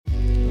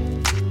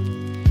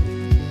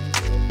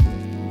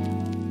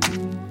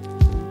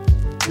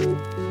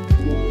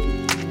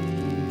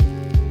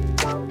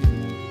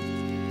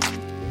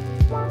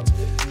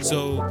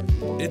So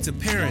it's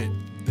apparent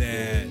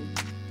that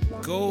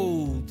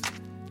gold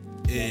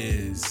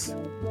is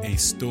a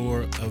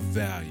store of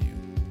value.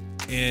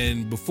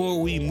 And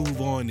before we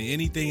move on to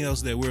anything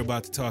else that we're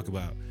about to talk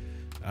about,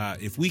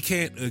 if we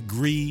can't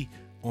agree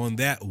on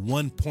that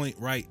one point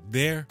right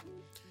there,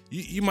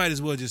 you might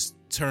as well just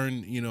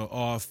turn,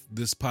 off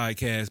this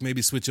podcast.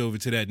 Maybe switch over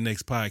to that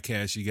next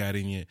podcast you got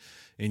in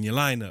your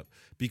lineup,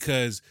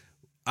 because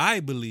I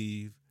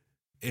believe,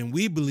 and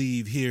we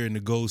believe here in the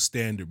Gold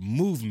Standard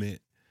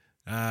movement,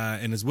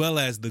 and as well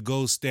as the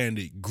Gold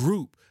Standard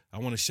Group. I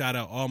want to shout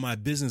out all my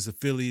business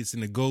affiliates in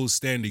the Gold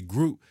Standard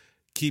Group.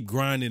 Keep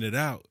grinding it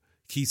out.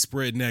 Keep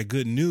spreading that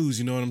good news.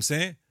 You know what I'm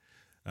saying?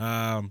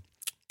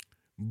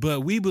 But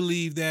we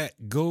believe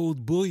that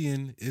gold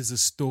bullion is a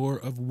store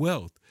of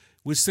wealth,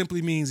 which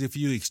simply means if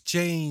you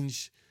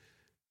exchange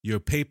your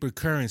paper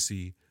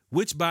currency,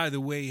 which, by the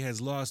way,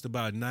 has lost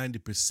about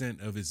 90%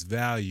 of its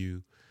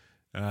value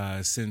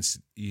since,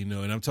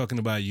 and I'm talking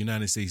about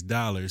United States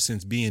dollar,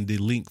 since being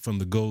delinked from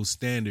the gold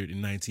standard in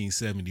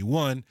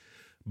 1971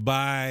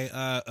 by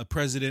a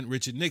President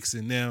Richard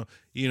Nixon. Now,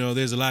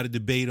 there's a lot of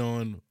debate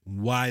on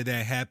why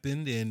that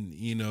happened and,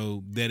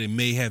 that it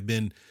may have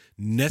been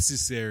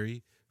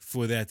necessary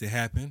for that to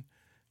happen.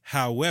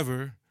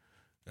 However,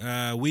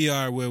 we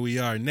are where we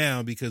are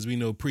now because we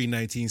know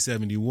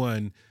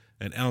pre-1971,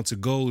 an ounce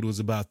of gold was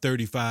about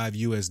 $35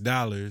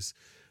 US.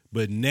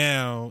 But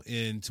now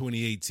in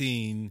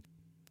 2018,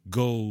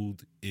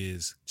 gold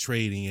is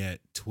trading at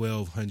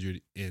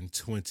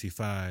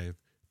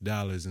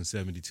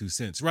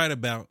 $1,225.72, right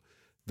about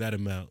that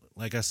amount.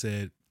 Like I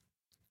said,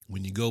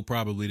 when you go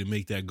probably to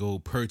make that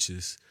gold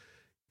purchase,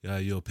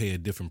 you'll pay a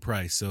different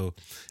price. So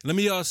let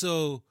me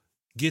also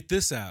get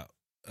this out.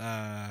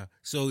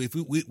 So if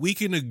we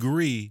can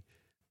agree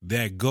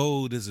that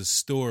gold is a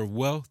store of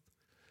wealth,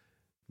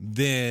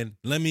 then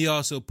let me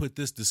also put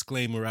this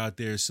disclaimer out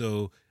there.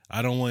 So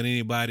I don't want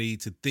anybody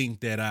to think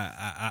that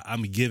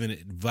I'm giving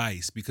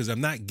advice, because I'm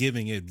not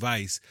giving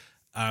advice.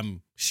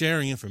 I'm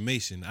sharing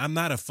information. I'm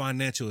not a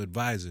financial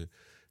advisor.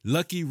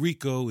 Lucky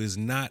Rico is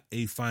not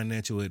a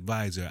financial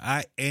advisor.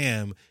 I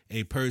am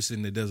a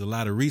person that does a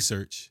lot of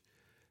research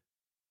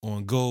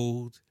on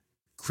gold,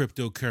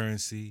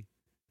 cryptocurrency,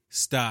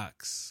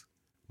 stocks,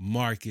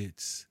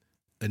 markets,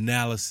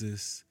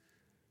 analysis,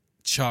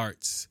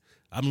 charts.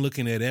 I'm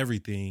looking at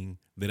everything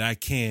that I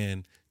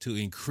can to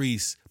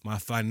increase my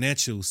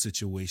financial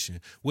situation,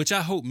 which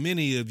I hope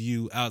many of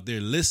you out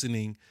there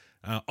listening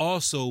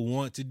also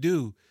want to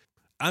do.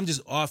 I'm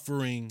just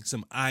offering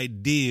some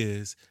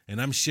ideas,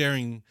 and I'm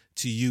sharing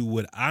to you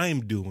what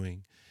I'm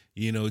doing,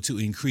 to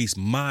increase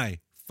my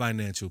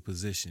financial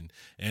position.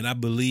 And I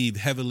believe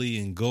heavily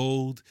in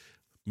gold.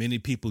 Many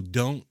people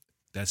don't.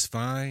 That's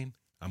fine.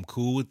 I'm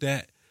cool with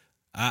that.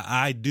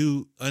 I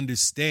do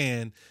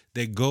understand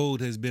that gold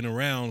has been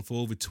around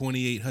for over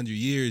 2,800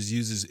 years,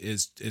 uses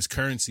as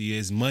currency,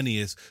 as money,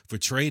 as for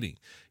trading.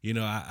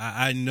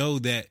 I know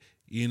that,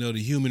 the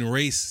human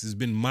race has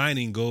been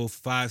mining gold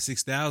for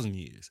 5,000-6,000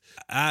 years.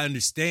 I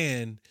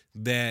understand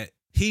that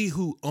he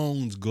who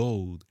owns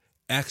gold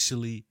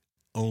actually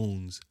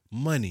owns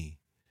money,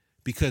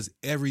 because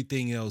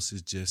everything else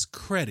is just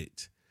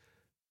credit.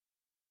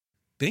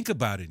 Think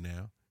about it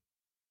now.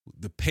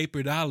 The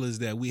paper dollars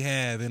that we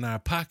have in our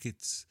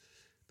pockets,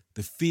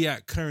 the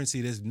fiat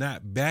currency that's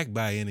not backed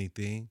by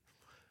anything,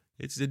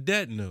 it's the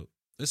debt note.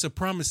 It's a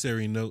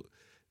promissory note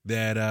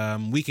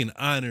that we can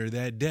honor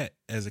that debt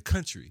as a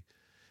country.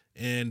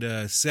 And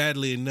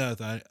sadly enough,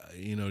 the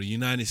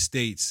United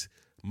States,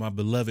 my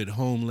beloved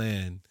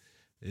homeland,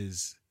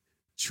 is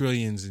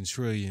trillions and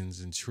trillions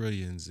and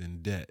trillions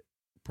in debt.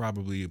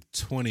 Probably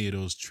 20 of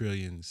those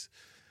trillions,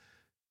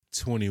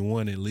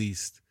 21 at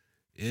least,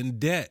 in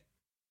debt.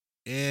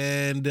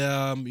 And,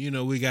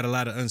 we got a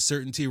lot of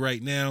uncertainty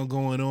right now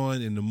going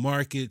on in the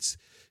markets,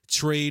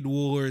 trade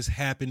wars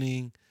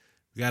happening.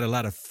 We got a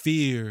lot of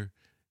fear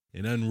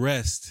and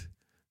unrest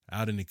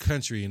out in the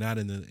country and out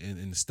in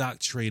the stock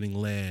trading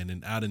land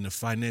and out in the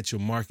financial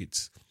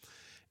markets.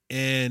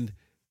 And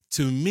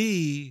to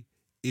me,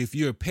 if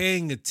you're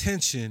paying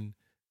attention,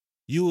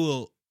 you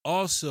will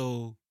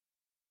also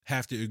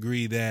have to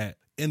agree that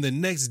in the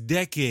next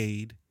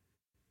decade,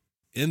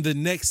 in the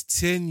next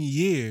 10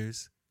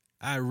 years,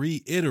 I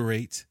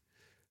reiterate,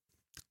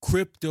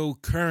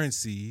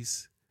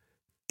 cryptocurrencies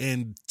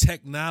and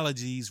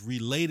technologies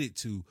related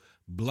to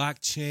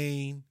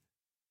blockchain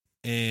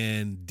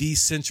and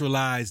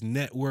decentralized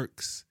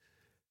networks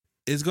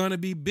is going to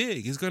be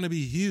big. It's going to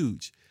be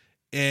huge.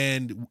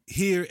 And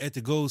here at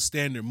the Gold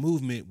Standard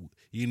Movement,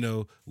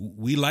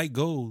 we like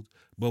gold,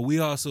 but we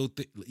also,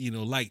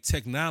 like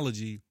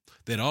technology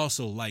that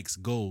also likes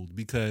gold,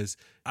 because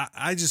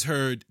I just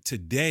heard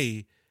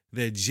today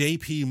that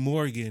JP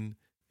Morgan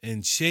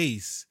and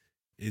Chase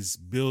is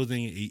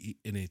building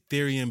an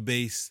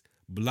Ethereum-based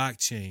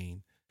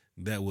blockchain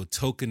that will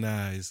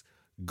tokenize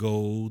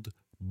gold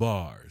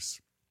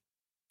bars.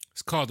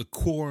 It's called the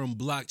Quorum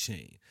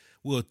blockchain.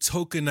 Will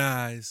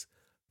tokenize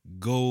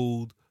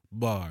gold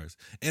bars.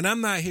 And I'm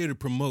not here to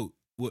promote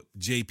what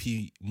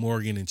JP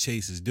Morgan and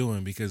Chase is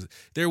doing, because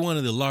they're one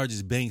of the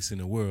largest banks in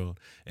the world.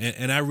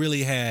 And I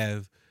really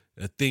have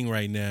a thing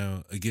right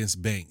now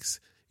against banks.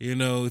 You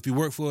know, if you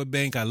work for a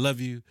bank, I love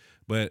you.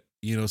 But,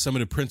 you know, some of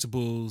the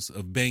principles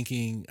of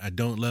banking, I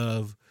don't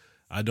love.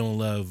 I don't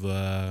love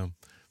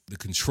the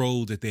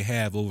control that they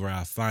have over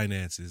our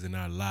finances and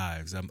our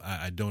lives.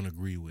 I don't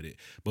agree with it.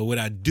 But what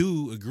I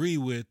do agree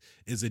with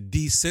is a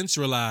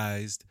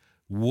decentralized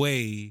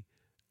way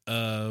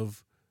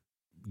of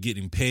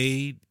getting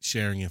paid,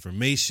 sharing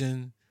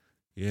information,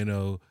 you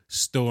know,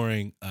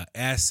 storing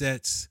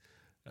assets,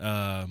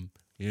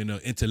 you know,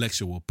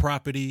 intellectual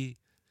property,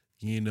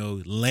 you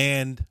know,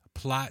 land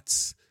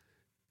plots,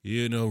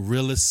 you know,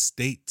 real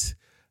estate.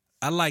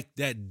 I like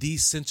that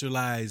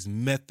decentralized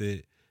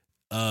method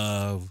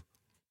of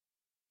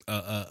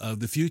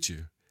the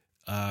future.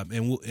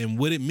 And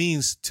what it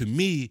means to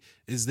me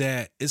is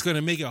that it's going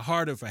to make it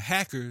harder for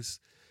hackers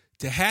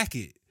to hack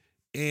it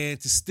and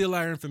to steal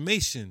our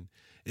information.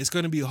 It's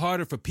going to be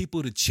harder for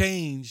people to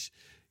change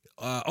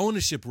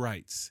ownership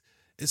rights.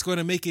 It's going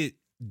to make it,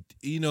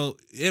 you know,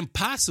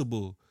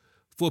 impossible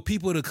for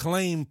people to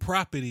claim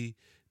property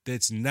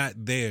that's not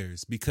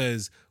theirs.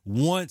 Because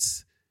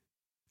once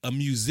a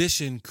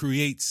musician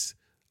creates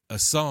a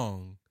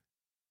song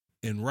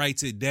and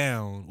writes it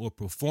down or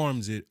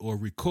performs it or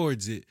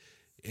records it,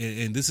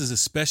 and this is a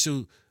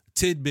special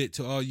tidbit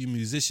to all you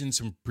musicians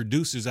and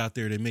producers out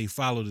there that may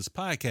follow this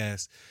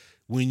podcast,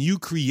 when you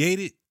create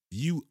it,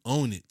 you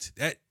own it.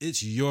 That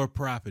it's your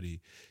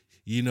property,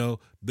 you know.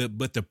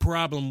 But the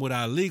problem with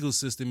our legal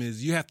system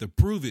is you have to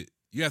prove it.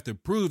 You have to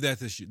prove that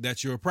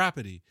that's your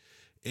property,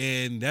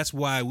 and that's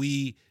why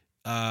we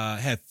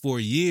have for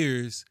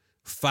years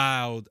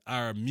filed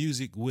our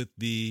music with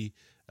the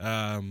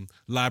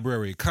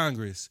Library of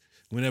Congress.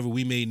 Whenever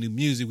we made new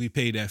music, we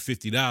paid that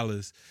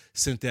 $50,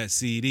 sent that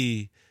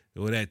CD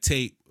or that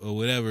tape or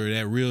whatever,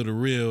 that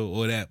reel-to-reel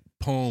or that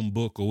poem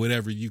book or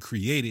whatever you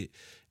created,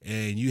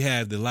 and you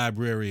have the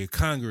Library of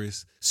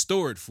Congress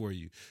store it for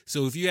you.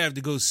 So if you have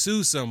to go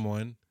sue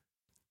someone,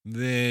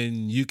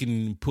 then you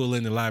can pull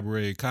in the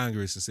Library of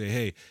Congress and say,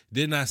 hey,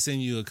 didn't I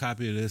send you a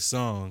copy of this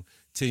song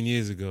 10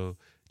 years ago?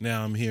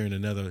 Now I'm hearing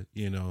another,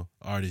 you know,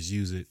 artist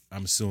use it.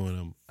 I'm suing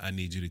them. I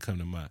need you to come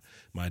to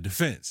my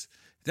defense.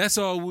 That's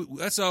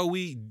all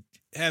we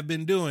have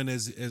been doing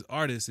as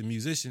artists and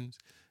musicians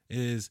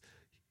is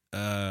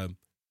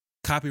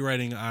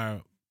copywriting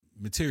our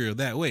material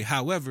that way.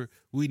 However,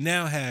 we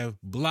now have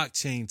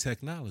blockchain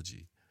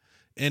technology,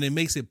 and it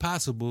makes it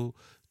possible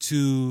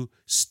to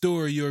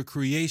store your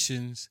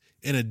creations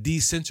in a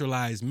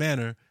decentralized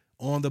manner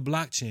on the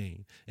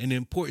blockchain. And the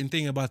important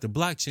thing about the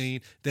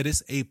blockchain, that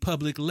it's a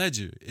public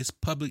ledger. It's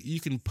public. You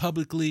can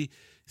publicly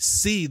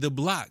see the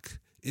block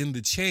in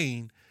the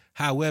chain.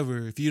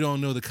 However, if you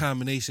don't know the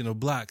combination of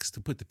blocks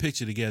to put the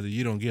picture together,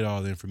 you don't get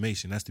all the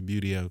information. That's the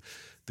beauty of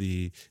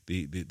the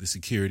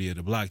security of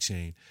the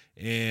blockchain.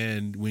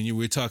 And when you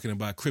were talking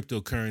about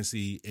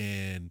cryptocurrency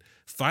and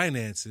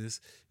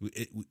finances,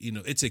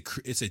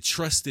 it's a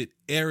trusted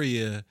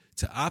area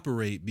to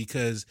operate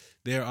because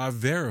there are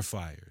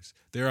verifiers,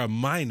 there are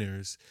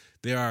miners,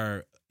 there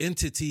are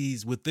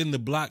entities within the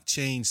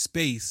blockchain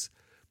space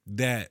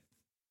that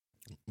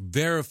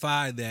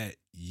verify that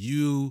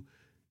you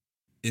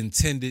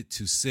intended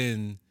to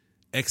send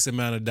X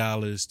amount of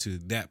dollars to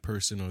that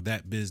person or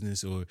that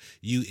business, or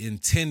you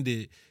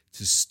intended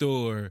to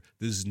store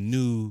this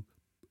new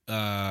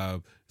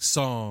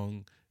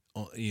song,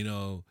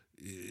 and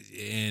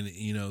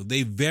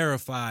they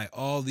verify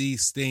all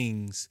these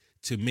things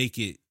to make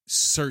it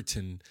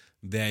certain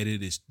that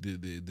it is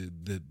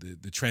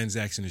the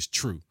transaction is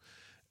true,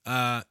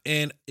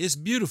 and it's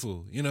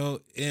beautiful,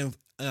 And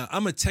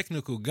I'm a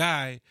technical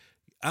guy.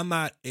 I'm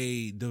not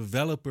a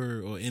developer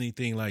or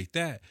anything like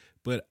that,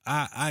 but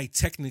I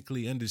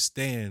technically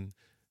understand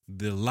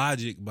the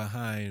logic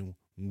behind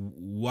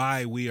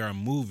why we are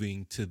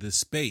moving to this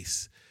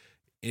space.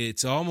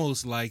 It's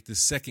almost like the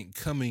second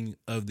coming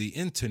of the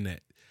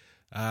internet.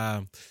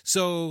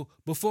 So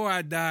before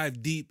I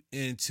dive deep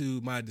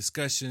into my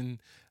discussion,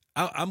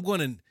 I'm going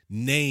to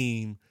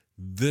name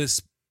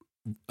this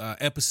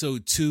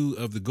episode 2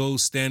 of the Gold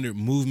Standard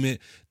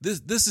Movement.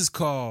 This is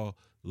called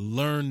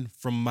Learn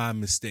from My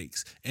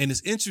Mistakes. And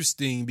it's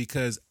interesting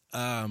because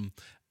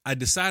I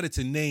decided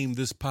to name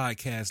this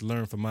podcast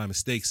Learn from My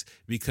Mistakes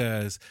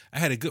because I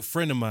had a good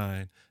friend of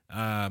mine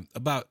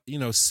about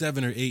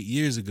 7 or 8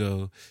 years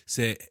ago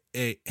said,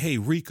 hey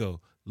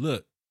Rico,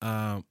 look,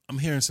 I'm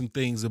hearing some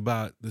things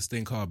about this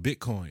thing called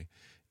Bitcoin,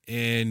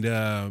 and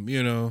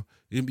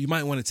you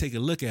might want to take a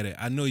look at it.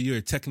 I know you're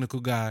a technical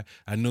guy.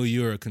 I know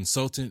you're a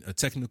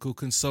technical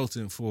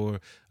consultant for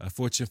a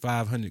Fortune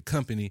 500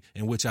 company,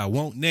 in which I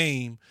won't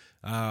name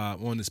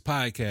on this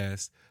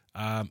podcast.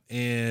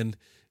 And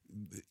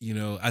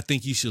I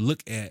think you should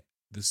look at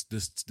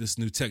this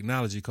new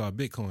technology called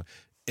Bitcoin.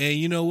 And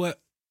you know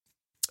what?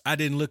 I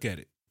didn't look at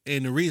it.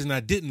 And the reason I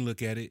didn't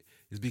look at it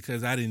is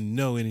because I didn't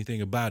know anything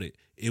about it.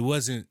 It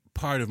wasn't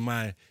part of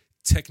my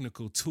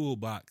technical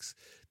toolbox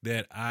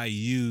that I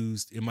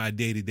used in my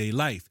day-to-day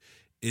life.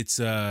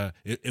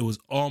 it was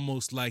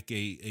almost like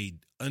a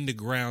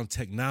underground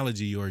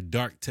technology or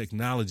dark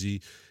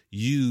technology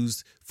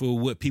used for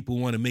what people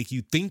want to make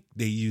you think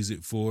they use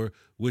it for,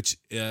 which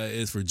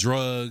is for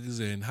drugs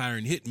and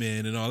hiring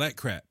hitmen and all that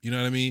crap. You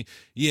know what I mean?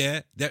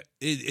 Yeah, that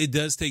it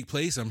does take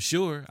place. I'm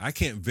sure. I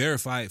can't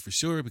verify it for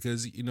sure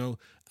because I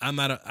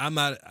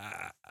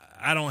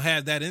don't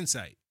have that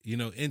insight,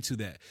 into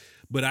that.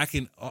 But I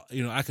can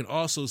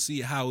also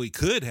see how it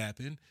could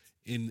happen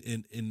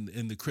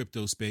in the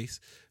crypto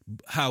space.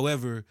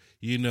 However,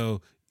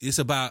 it's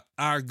about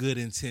our good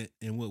intent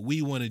and what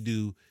we want to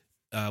do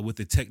with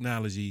the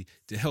technology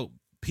to help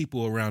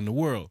people around the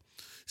world.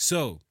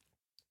 So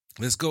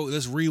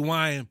let's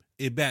rewind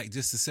it back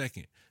just a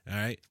second. All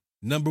right.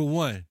 Number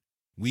one,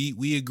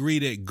 we agree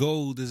that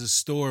gold is a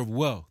store of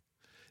wealth.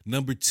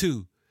 Number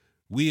two,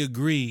 we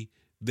agree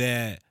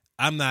that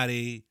I'm not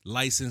a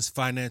licensed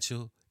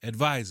financial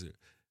advisor.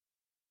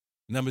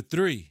 Number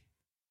three,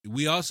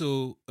 we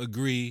also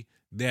agree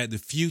that the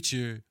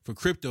future for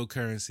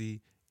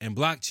cryptocurrency and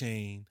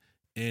blockchain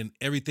and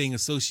everything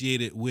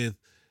associated with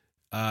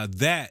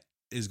that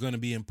is going to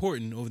be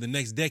important over the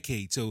next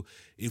decade. So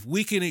if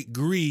we can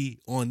agree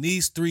on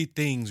these three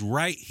things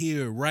right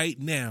here, right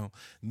now,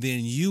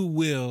 then you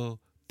will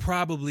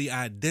probably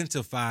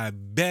identify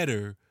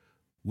better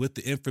with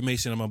the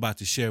information I'm about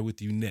to share with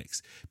you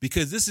next.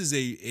 Because this is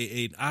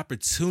an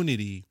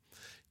opportunity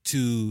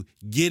to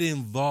get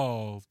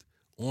involved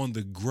on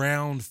the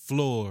ground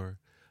floor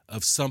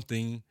of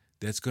something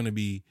that's going to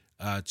be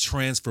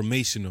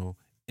transformational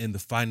in the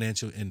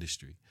financial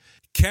industry.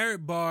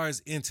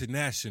 Karatbars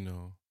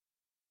International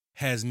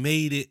has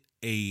made it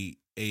a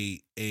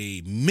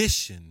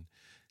mission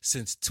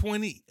since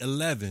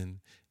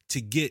 2011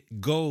 to get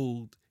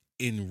gold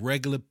in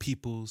regular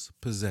people's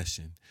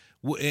possession.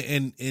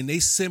 And they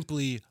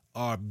simply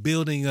are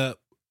building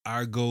up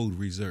our gold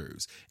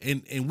reserves.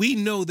 And we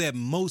know that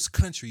most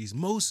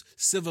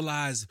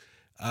civilized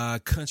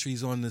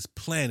countries on this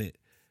planet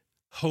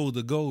hold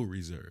a gold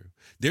reserve.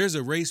 There's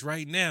a race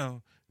right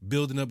now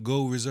building up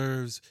gold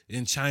reserves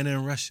in China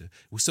and Russia.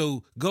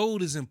 So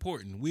gold is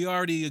important. We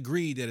already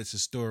agreed that it's a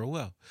store of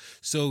wealth.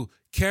 So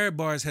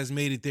Karatbars has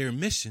made it their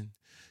mission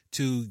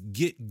to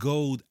get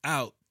gold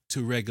out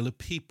to regular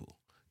people,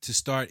 to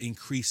start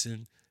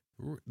increasing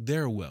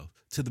their wealth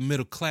to the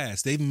middle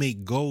class. They've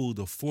made gold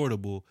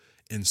affordable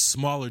in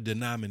smaller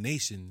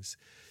denominations,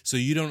 so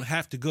you don't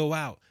have to go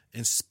out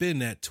and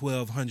spend that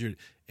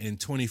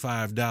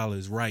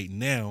 $1,225 right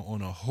now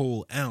on a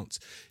whole ounce.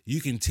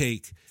 You can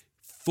take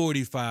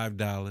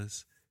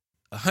 $45,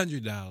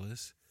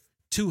 $100,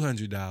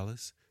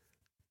 $200,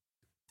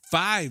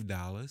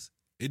 $5.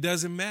 It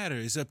doesn't matter.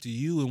 It's up to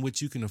you and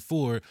what you can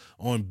afford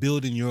on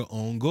building your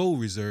own gold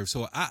reserve.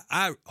 So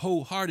I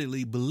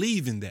wholeheartedly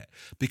believe in that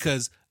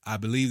because I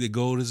believe that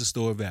gold is a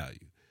store of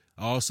value.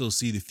 I also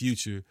see the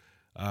future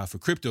for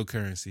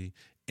cryptocurrency,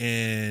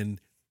 and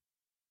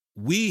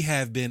we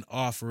have been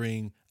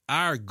offering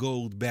our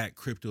gold-backed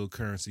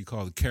cryptocurrency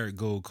called the Karat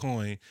Gold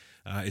Coin.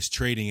 It's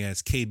trading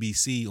as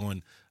KBC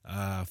on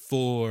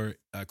 4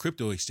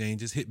 crypto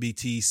exchanges: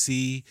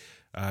 HitBTC,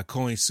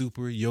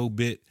 CoinSuper,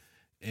 YoBit,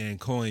 and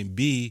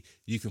CoinB.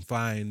 You can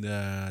find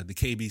the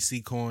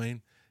KBC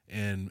coin,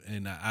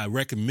 and I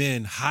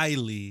recommend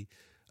highly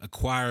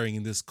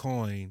acquiring this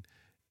coin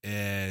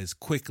as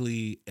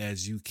quickly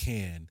as you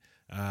can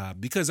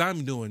because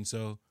I'm doing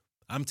so.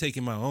 I'm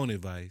taking my own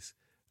advice,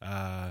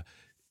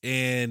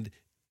 and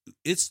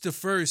it's the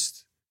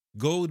first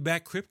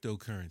gold-backed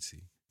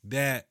cryptocurrency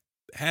that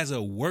has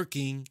a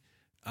working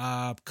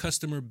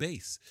customer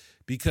base,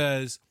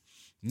 because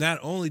not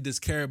only does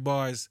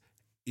Karatbars,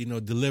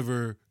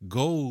 deliver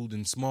gold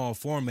in small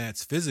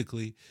formats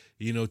physically,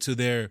 to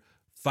their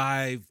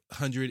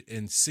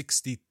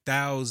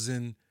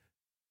 560,000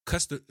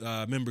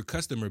 member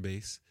customer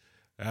base.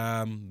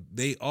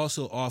 They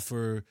also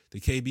offer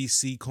the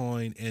KBC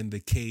coin and the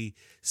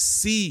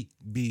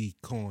KCB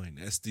coin.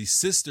 That's the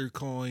sister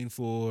coin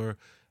for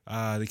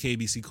the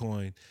KBC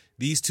coin.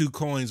 These two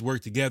coins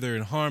work together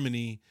in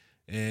harmony,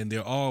 and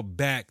they're all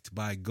backed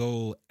by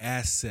gold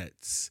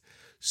assets.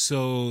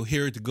 So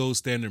here at the Gold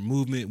Standard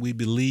Movement, we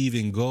believe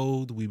in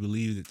gold. We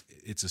believe that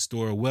it's a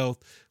store of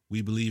wealth.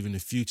 We believe in the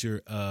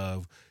future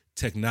of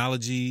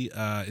technology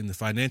in the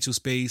financial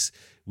space.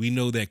 We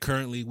know that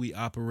currently we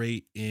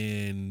operate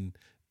in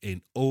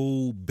an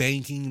old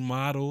banking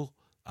model.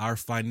 Our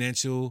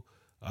financial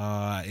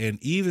and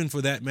even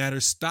for that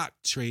matter, stock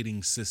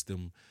trading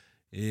system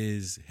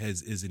is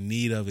in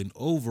need of an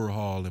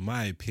overhaul, in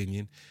my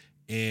opinion.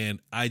 And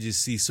I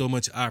just see so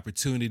much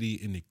opportunity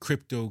in the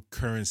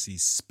cryptocurrency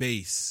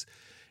space.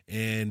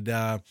 And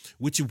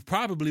what you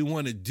probably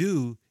want to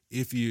do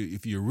if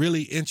you're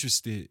really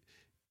interested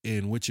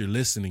in what you're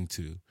listening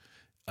to,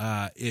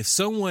 if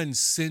someone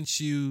sent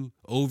you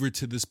over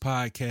to this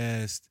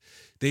podcast,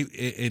 they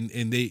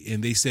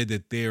said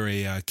that they're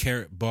a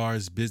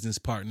Karatbars business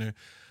partner,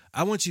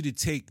 I want you to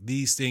take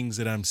these things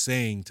that I'm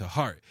saying to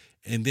heart.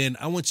 And then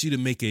I want you to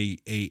make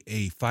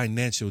a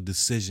financial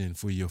decision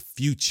for your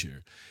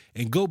future,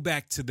 and go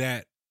back to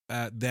that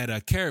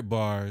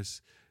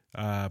Karatbars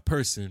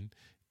person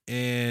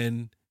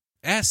and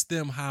ask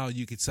them how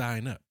you could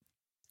sign up.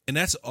 And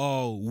that's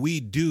all we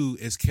do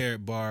as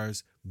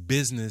Karatbars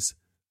business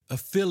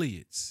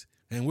affiliates.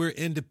 And we're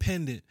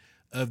independent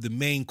of the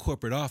main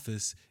corporate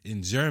office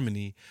in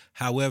Germany.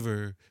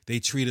 However, they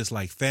treat us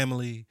like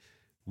family.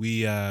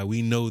 We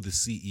know the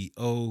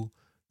CEO.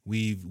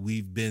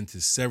 We've been to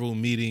several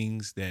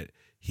meetings that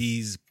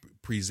he's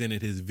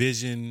presented his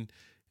vision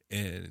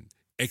and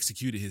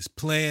executed his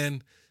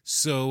plan.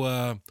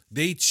 So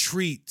they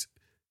treat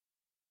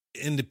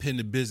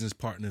independent business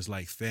partners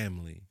like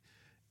family.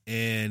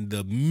 And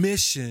the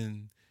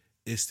mission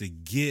is to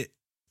get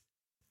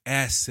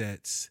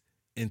assets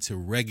into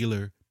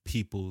regular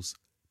people's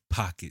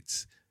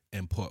pockets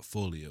and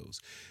portfolios.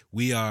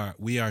 We are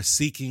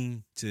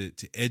seeking to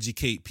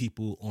educate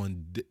people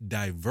on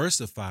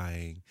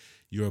diversifying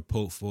your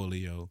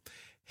portfolio,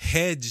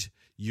 hedge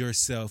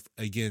yourself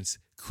against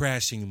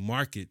crashing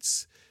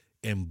markets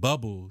and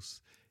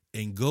bubbles,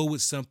 and go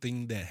with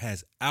something that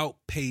has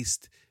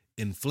outpaced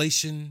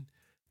inflation,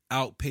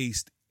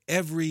 outpaced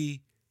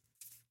every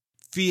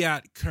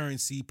fiat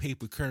currency,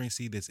 paper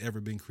currency that's ever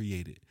been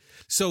created.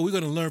 So we're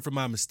going to learn from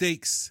our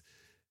mistakes.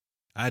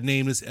 I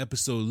named this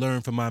episode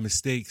Learn from My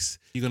Mistakes.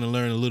 You're going to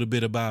learn a little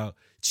bit about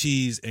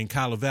Cheese and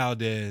Kyla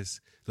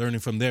Valdez, learning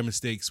from their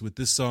mistakes with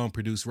this song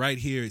produced right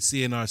here at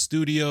CNR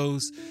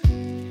Studios.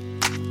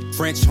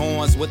 French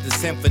horns with the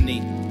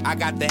symphony. I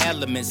got the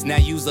elements, now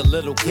use a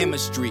little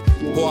chemistry.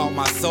 Pour out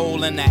my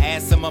soul and I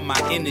add some of my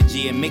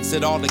energy and mix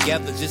it all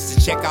together just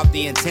to check out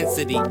the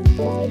intensity.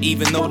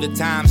 Even though the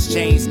times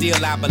change,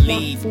 still I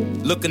believe.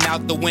 Looking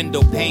out the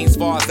window, pain as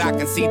far as I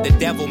can see. The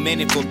devil meant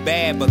it for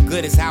bad, but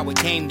good is how it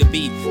came to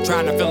be.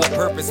 Trying to fill a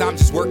purpose, I'm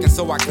just working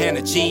so I can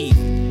achieve.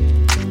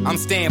 I'm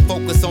staying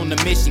focused on the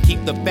mission,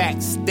 keep the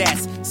facts,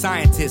 stats,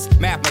 scientists,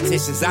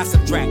 mathematicians, I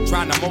subtract,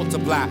 trying to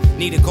multiply,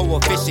 need a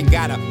coefficient,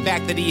 got a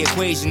back to the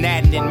equation,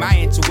 adding in my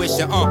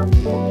intuition,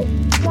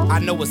 I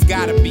know it's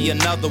gotta be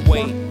another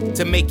way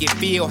to make it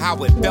feel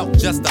how it felt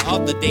just the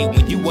other day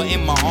when you were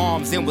in my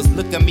arms and was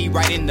looking me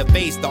right in the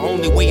face. The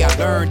only way I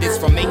learned is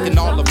from making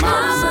all of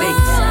my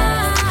mistakes.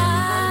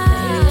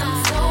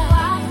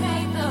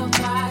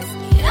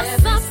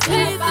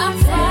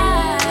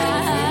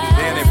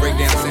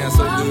 Breakdown sounds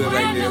so good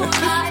right there.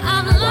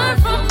 I've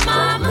learned from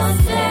my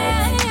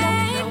mistakes.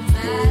 No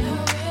matter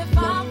if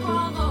I'm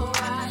wrong or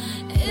right,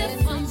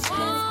 if I'm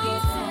wrong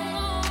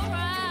or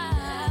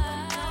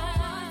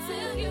right,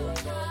 till you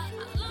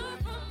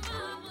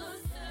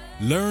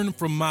Learn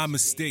from My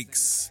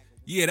Mistakes.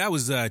 Yeah, that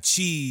was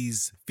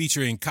Cheese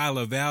featuring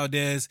Kyla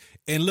Valdez.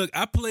 And look,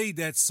 I played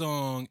that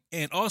song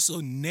and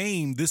also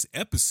named this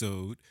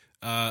episode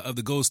of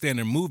the Gold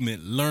Standard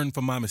Movement, Learn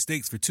from My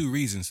Mistakes, for two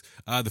reasons.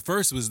 The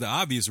first was the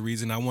obvious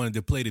reason. I wanted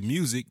to play the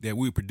music that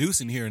we're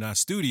producing here in our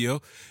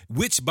studio,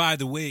 which, by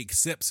the way,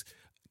 accepts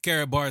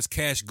Karatbars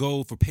Cash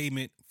Gold for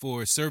payment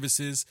for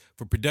services,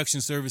 for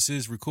production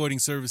services, recording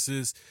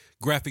services,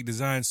 graphic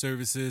design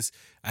services.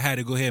 I had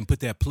to go ahead and put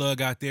that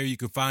plug out there. You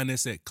can find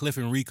us at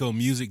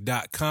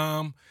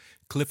cliffandricomusic.com,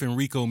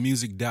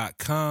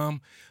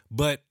 cliffandricomusic.com.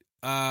 But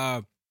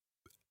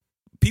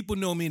people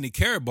know me in the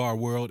Karatbar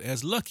world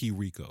as Lucky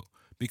Rico,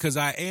 because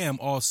I am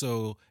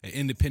also an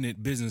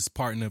independent business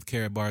partner of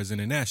Karatbars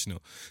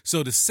International.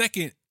 So the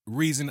second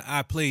reason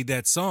I played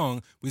that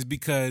song was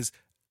because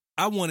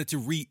I wanted to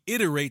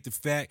reiterate the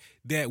fact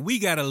that we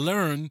got to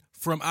learn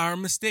from our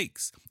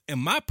mistakes. And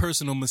my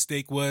personal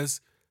mistake was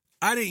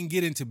I didn't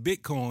get into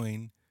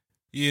Bitcoin,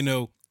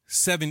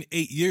 7-8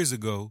 years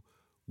ago,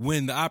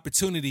 when the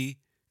opportunity,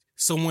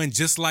 someone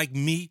just like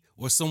me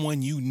or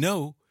someone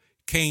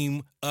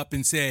came up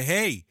and said,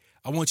 hey,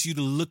 I want you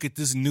to look at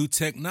this new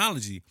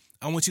technology.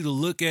 I want you to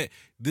look at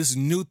this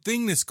new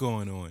thing that's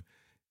going on.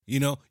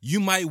 You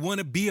might want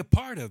to be a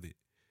part of it.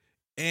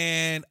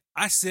 And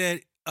I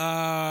said,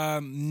 nah,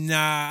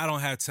 I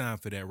don't have time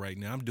for that right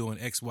now. I'm doing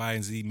X, Y,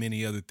 and Z,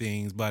 many other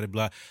things, blah, blah,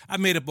 blah. I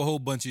made up a whole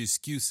bunch of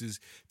excuses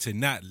to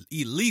not at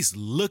least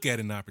look at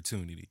an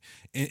opportunity.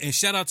 And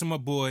shout out to my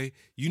boy.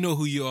 You know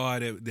who you are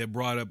that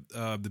brought up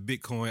the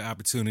Bitcoin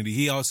opportunity.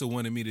 He also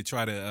wanted me to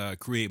try to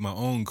create my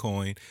own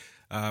coin,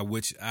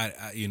 which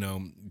I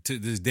to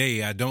this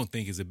day, I don't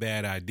think is a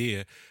bad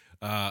idea,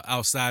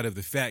 outside of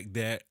the fact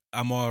that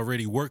I'm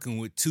already working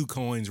with two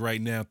coins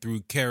right now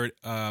through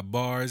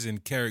Karatbars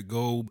and Karat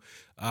Gold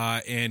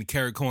and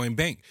Karat Coin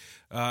Bank.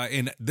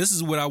 And this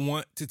is what I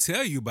want to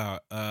tell you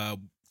about.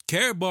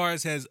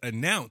 Karatbars has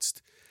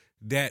announced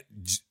that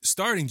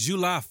starting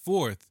July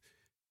 4th,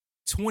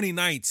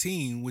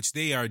 2019, which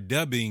they are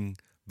dubbing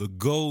the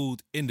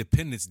Gold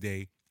Independence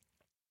Day,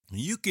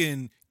 you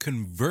can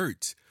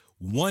convert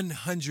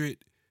 100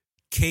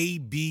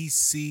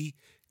 KBC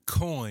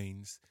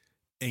coins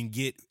and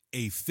get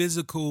a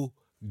physical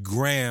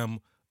gram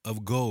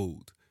of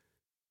gold.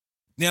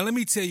 Now, let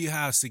me tell you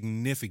how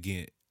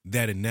significant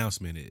that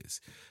announcement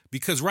is.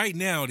 Because right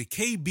now, the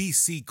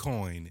KBC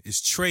coin is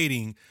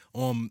trading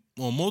on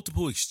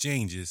multiple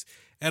exchanges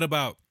at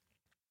about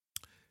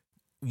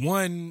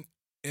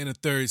and a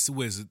third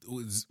was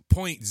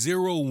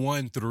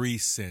 0.013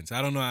 cents.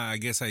 I don't know. I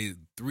guess a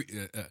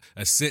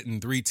cent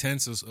and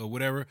 3/10 or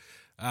whatever.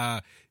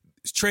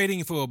 It's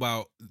trading for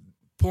about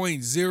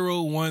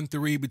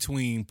 0.013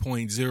 between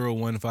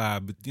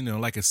 0.015, but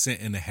like a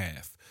cent and a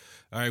half.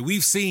 All right,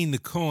 we've seen the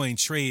coin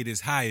trade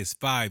as high as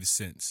 5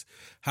 cents.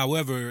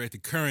 However, at the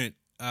current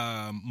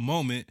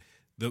moment,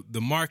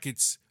 the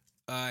markets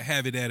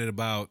have it at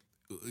about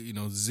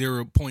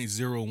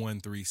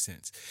 0.013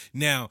 cents.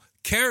 Now,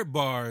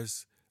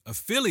 Karatbar's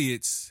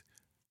affiliates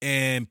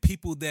and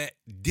people that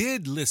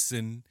did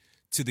listen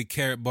to the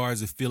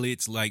Karatbar's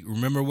affiliates, like,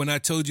 remember when I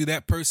told you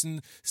that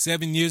person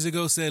 7 years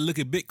ago said, look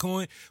at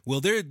Bitcoin?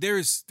 Well,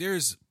 there's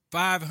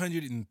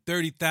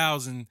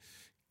 530,000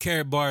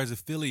 Karatbar's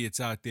affiliates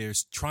out there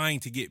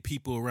trying to get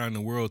people around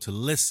the world to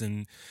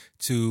listen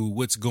to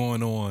what's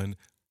going on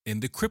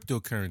in the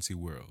cryptocurrency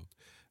world.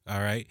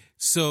 All right.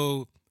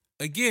 So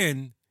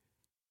again,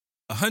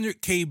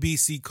 100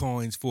 KBC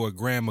coins for a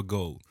gram of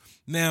gold.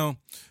 Now,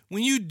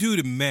 when you do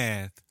the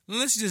math,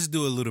 let's just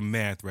do a little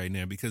math right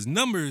now because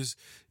numbers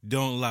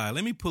don't lie.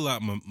 Let me pull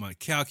out my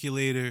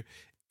calculator.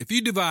 If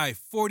you divide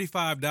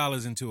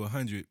 $45 into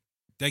 100,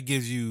 that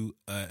gives you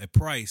a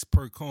price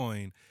per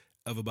coin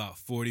of about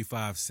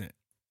 45 cents.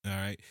 All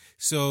right.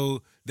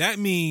 So that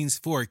means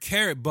for a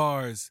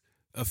Karatbar's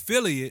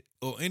affiliate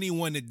or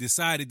anyone that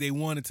decided they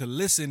wanted to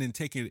listen and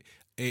take a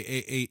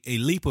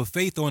leap of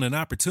faith on an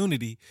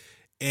opportunity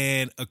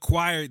and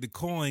acquired the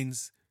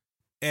coins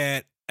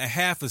at a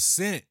half a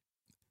cent,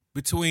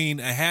 between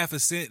a half a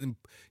cent and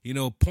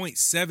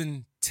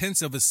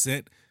 0.7 of a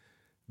cent,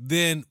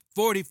 then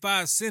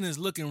 45 cents is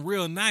looking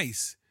real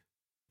nice.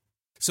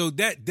 So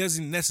that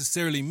doesn't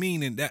necessarily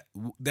mean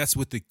that's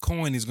what the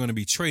coin is going to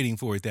be trading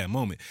for at that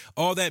moment.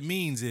 All that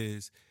means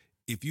is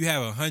if you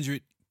have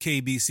 100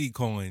 KBC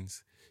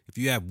coins, if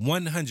you have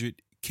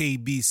 100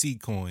 KBC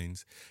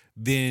coins,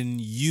 then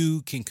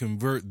you can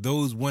convert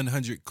those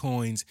 100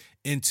 coins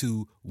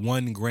into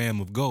 1 gram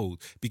of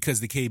gold because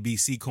the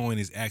KBC coin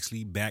is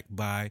actually backed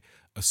by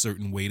a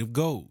certain weight of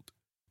gold.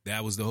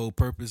 That was the whole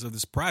purpose of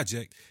this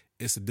project,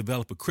 is to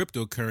develop a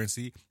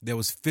cryptocurrency that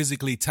was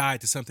physically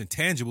tied to something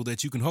tangible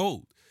that you can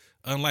hold.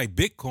 Unlike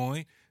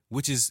Bitcoin,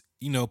 which is,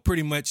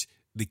 pretty much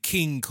the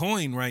king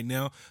coin right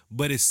now,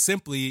 but it's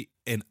simply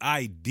an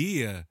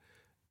idea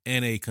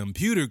and a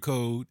computer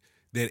code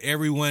that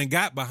everyone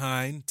got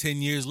behind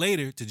 10 years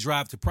later to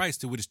drive the price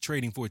to what it's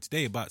trading for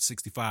today, about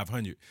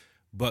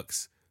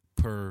 $6,500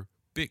 per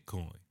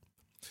Bitcoin.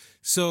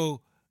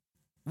 So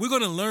we're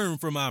going to learn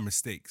from our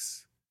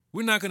mistakes.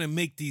 We're not going to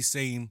make these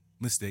same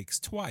mistakes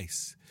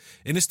twice.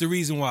 And it's the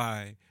reason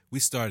why we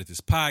started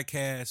this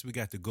podcast. We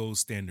got the Gold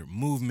Standard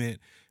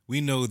Movement.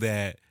 We know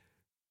that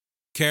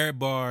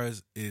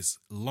Karatbar's is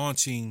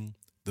launching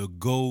the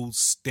Gold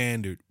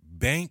Standard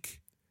Bank.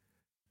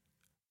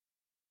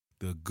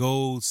 The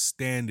Gold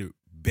Standard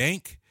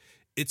Bank.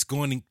 It's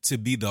going to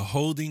be the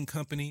holding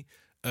company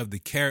of the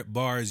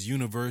Karatbar's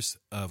universe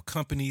of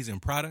companies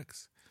and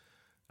products,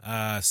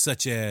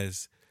 such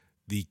as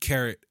the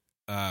Karat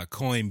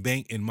Coin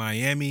Bank in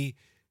Miami,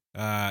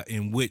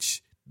 in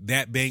which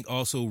that bank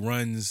also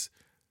runs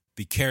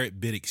the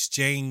Karatbit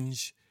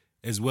Exchange,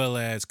 as well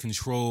as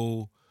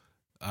control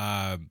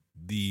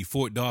the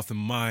Fort Dauphin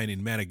mine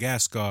in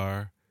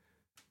Madagascar,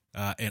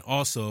 and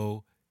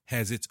also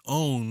has its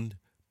own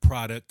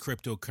product,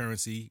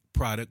 cryptocurrency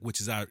product, which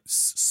is our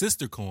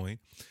sister coin.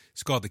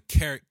 It's called the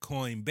Karat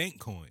Coin Bank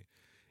coin.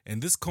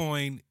 And this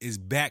coin is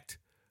backed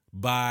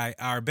by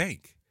our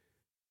bank.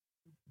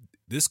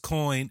 This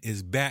coin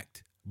is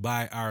backed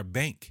by our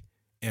bank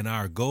and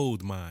our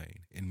gold mine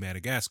in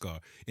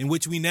Madagascar, in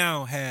which we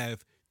now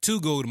have 2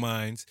 gold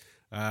mines.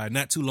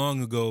 Not too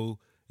long ago,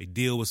 a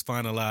deal was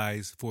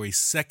finalized for a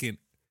second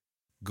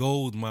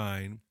gold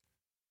mine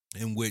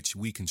in which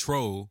we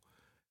control,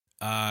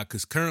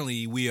 because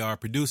currently we are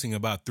producing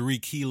about 3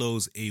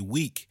 kilos a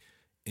week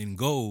in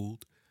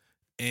gold,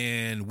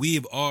 and we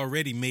have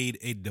already made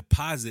a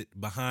deposit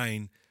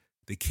behind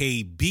the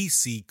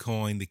KBC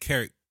coin, the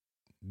Karat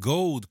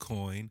Gold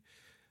coin,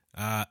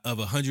 of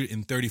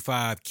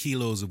 135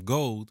 kilos of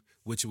gold,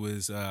 which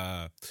was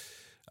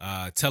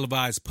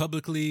televised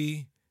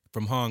publicly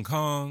from Hong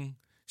Kong,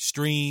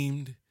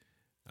 streamed.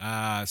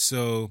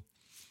 So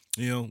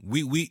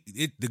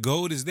the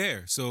gold is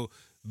there. So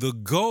the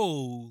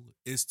goal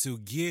is to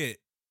get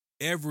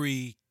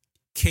every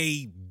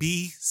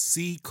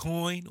KBC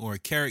coin or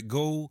Karat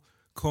Gold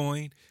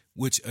coin,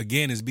 which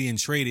again is being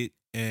traded,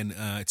 and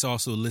it's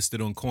also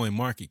listed on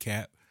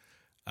CoinMarketCap,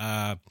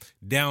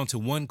 down to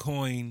 1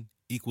 coin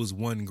equals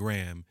 1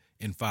 gram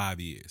in 5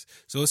 years.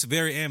 So it's a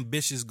very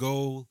ambitious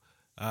goal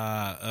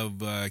of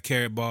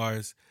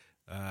Karatbar's.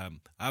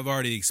 I've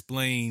already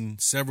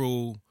explained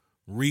several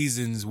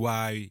reasons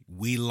why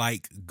we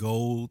like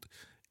gold,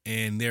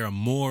 and there are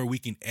more we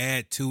can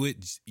add to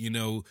it,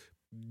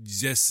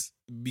 just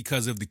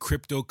because of the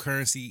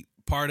cryptocurrency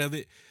part of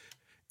it.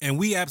 And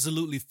we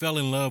absolutely fell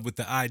in love with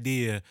the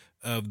idea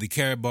of the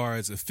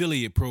Karatbar's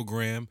affiliate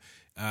program,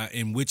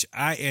 in which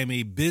I am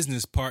a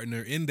business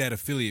partner in that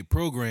affiliate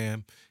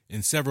program.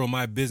 and several of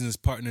my business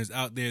partners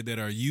out there that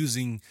are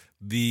using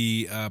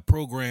the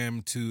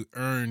program to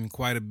earn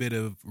quite a bit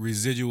of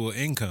residual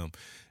income.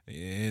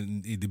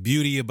 And the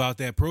beauty about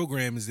that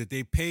program is that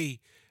they pay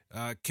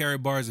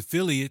Karatbars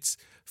affiliates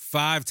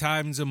 5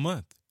 times a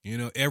month,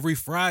 every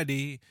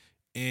Friday,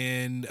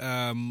 and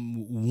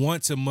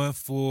once a month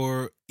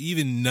for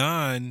even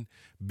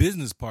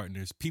non-business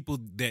partners, people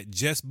that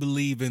just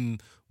believe in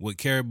what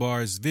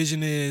Karatbars'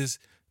 vision is.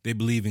 They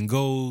believe in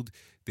gold.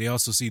 They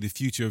also see the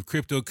future of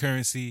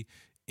cryptocurrency,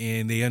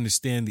 and they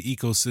understand the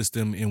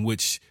ecosystem in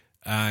which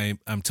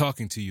I'm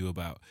talking to you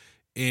about.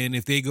 And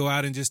if they go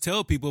out and just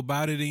tell people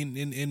about it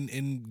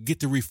and get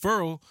the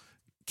referral,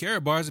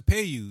 Karatbars will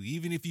pay you.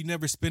 Even if you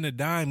never spend a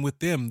dime with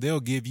them, they'll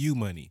give you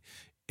money.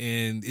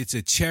 And it's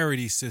a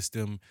charity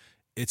system.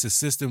 It's a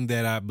system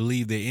that I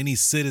believe that any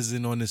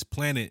citizen on this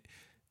planet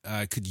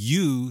could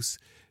use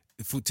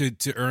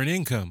to earn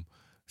income.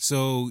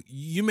 So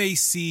you may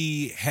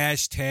see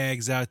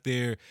hashtags out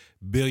there,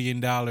 $1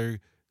 billion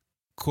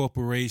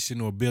corporation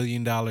or $1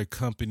 billion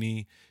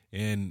company,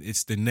 and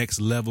it's the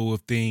next level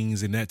of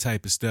things and that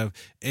type of stuff.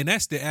 And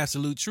that's the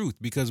absolute truth,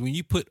 because when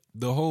you put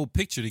the whole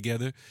picture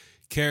together,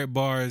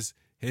 Karatbars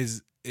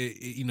has,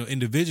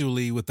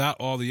 individually, without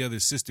all the other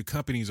sister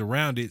companies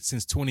around it,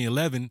 since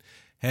 2011,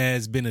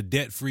 has been a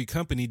debt-free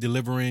company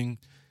delivering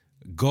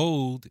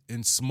gold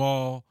in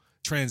small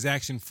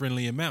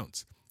transaction-friendly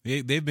amounts.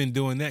 They've been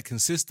doing that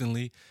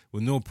consistently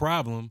with no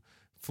problem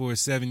for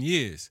 7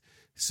 years.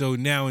 So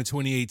now in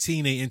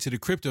 2018, they enter the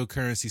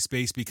cryptocurrency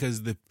space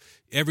because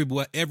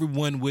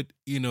everyone would,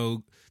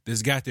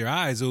 that's got their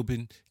eyes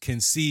open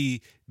can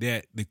see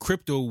that the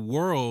crypto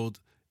world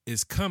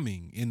is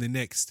coming in the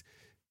next.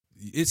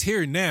 It's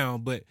here now,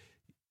 but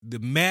the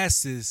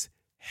masses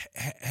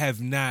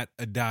have not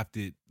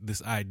adopted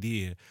this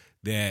idea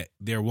that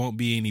there won't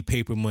be any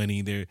paper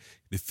money. The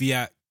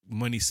fiat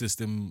money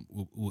system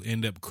will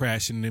end up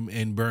crashing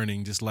and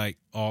burning, just like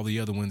all the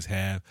other ones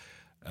have.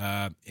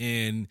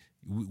 And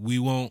we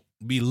won't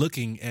be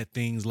looking at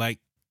things like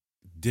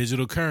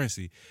digital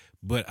currency.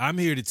 But I'm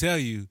here to tell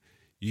you,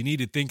 you need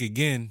to think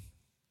again.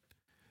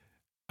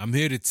 I'm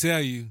here to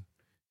tell you,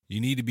 you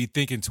need to be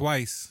thinking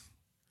twice.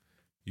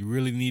 You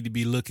really need to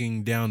be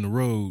looking down the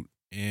road.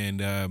 And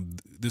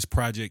this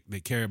project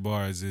that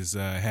Karatbars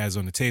has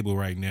on the table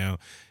right now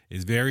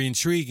is very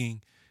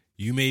intriguing.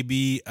 You may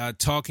be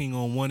talking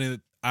on one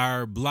of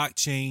our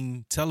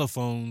blockchain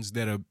telephones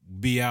that'll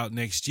be out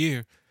next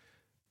year.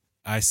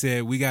 I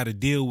said we got to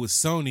deal with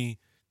Sony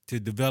to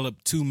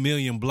develop 2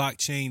 million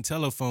blockchain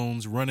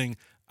telephones running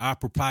our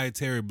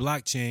proprietary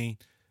blockchain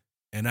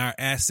and our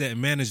asset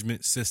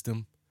management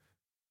system,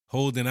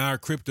 holding our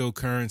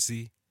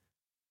cryptocurrency,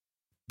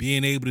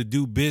 being able to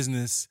do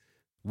business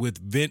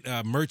with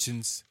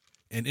merchants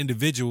and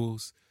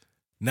individuals,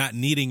 not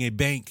needing a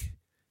bank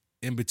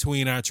in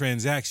between our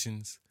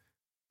transactions.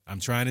 I'm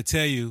trying to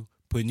tell you,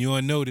 putting you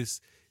on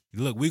notice.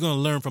 Look, we're going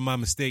to learn from our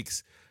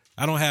mistakes.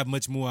 I don't have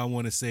much more I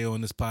want to say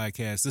on this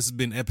podcast. This has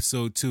been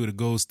episode 2 of the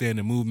Gold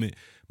Standard Movement.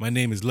 My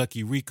name is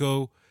Lucky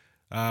Rico.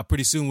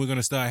 Pretty soon we're going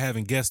to start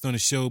having guests on the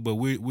show, but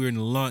we're in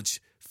the launch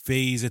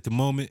phase at the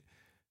moment.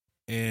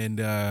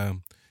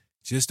 And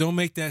just don't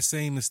make that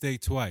same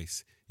mistake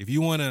twice. If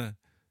you want to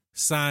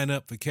sign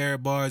up for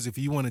Karatbars, if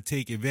you want to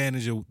take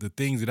advantage of the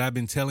things that I've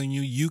been telling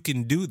you, you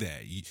can do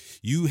that.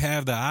 You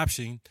have the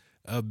option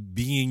of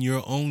being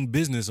your own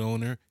business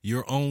owner,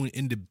 your own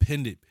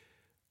independent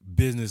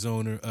business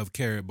owner of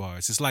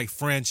Karatbars. It's like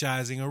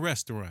franchising a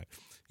restaurant.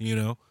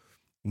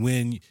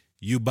 When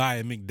you buy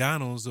a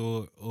McDonald's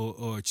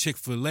or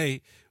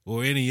Chick-fil-A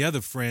or any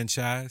other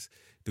franchise,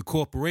 the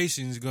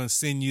corporation is going to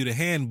send you the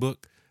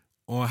handbook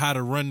on how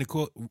to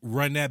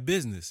run that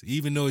business.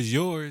 Even though it's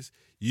yours,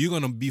 you're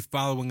going to be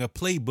following a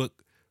playbook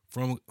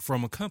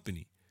from a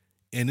company.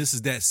 And this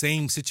is that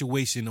same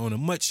situation on a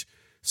much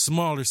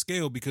smaller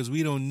scale, because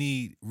we don't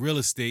need real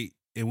estate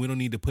and we don't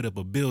need to put up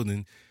a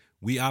building.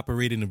 We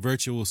operate in a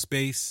virtual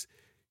space.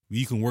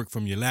 You can work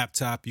from your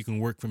laptop. You can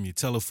work from your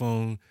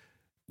telephone.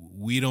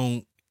 We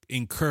don't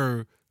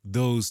incur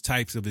those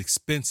types of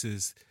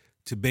expenses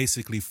to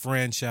basically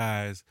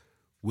franchise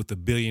with a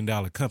 $1 billion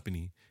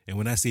company. And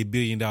when I say $1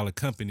 billion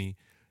company,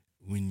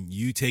 when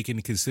you take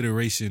into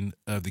consideration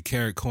of the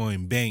Karat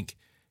Coin Bank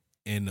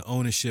and the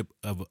ownership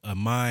of a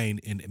mine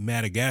in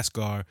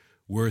Madagascar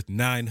worth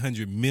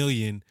 $900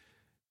 million,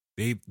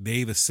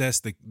 they've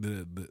assessed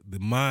the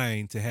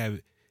mine to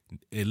have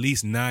at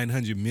least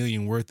 $900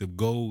 million worth of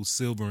gold,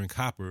 silver, and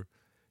copper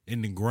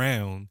in the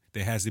ground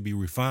that has to be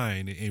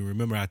refined. And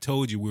remember, I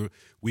told you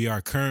we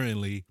are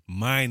currently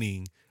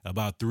mining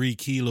about 3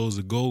 kilos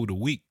of gold a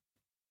week.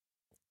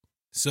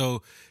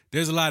 So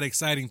there's a lot of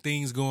exciting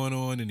things going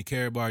on in the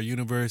Karatbar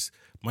universe.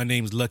 My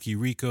name is Lucky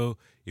Rico.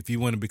 If you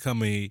want to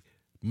become a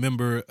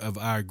member of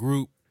our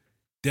group,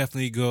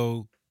 definitely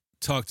go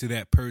talk to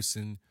that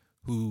person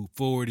who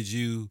forwarded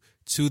you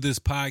to this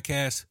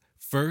podcast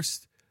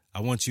first.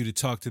 I want you to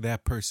talk to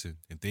that person.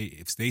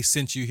 If they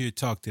sent you here,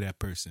 talk to that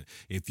person.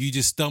 If you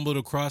just stumbled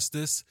across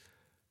this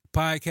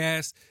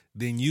podcast,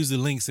 then use the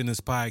links in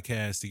this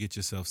podcast to get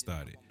yourself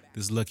started.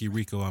 This is Lucky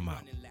Rico. I'm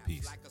out.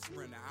 Peace. Like a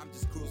sprinter, I'm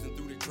just cruising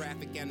through the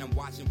traffic and I'm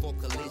watching for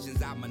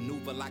collisions. I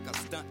maneuver like a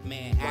stunt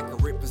man,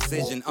 accurate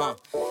precision.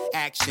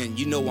 Action,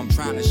 you know I'm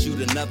trying to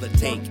shoot another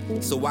take,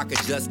 so I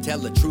could just tell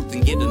the truth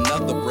and get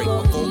another break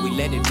before we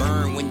let it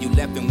burn. When you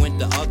left and went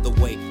the other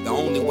way, the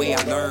only way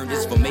I learned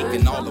is for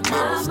making all of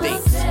my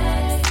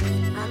mistakes.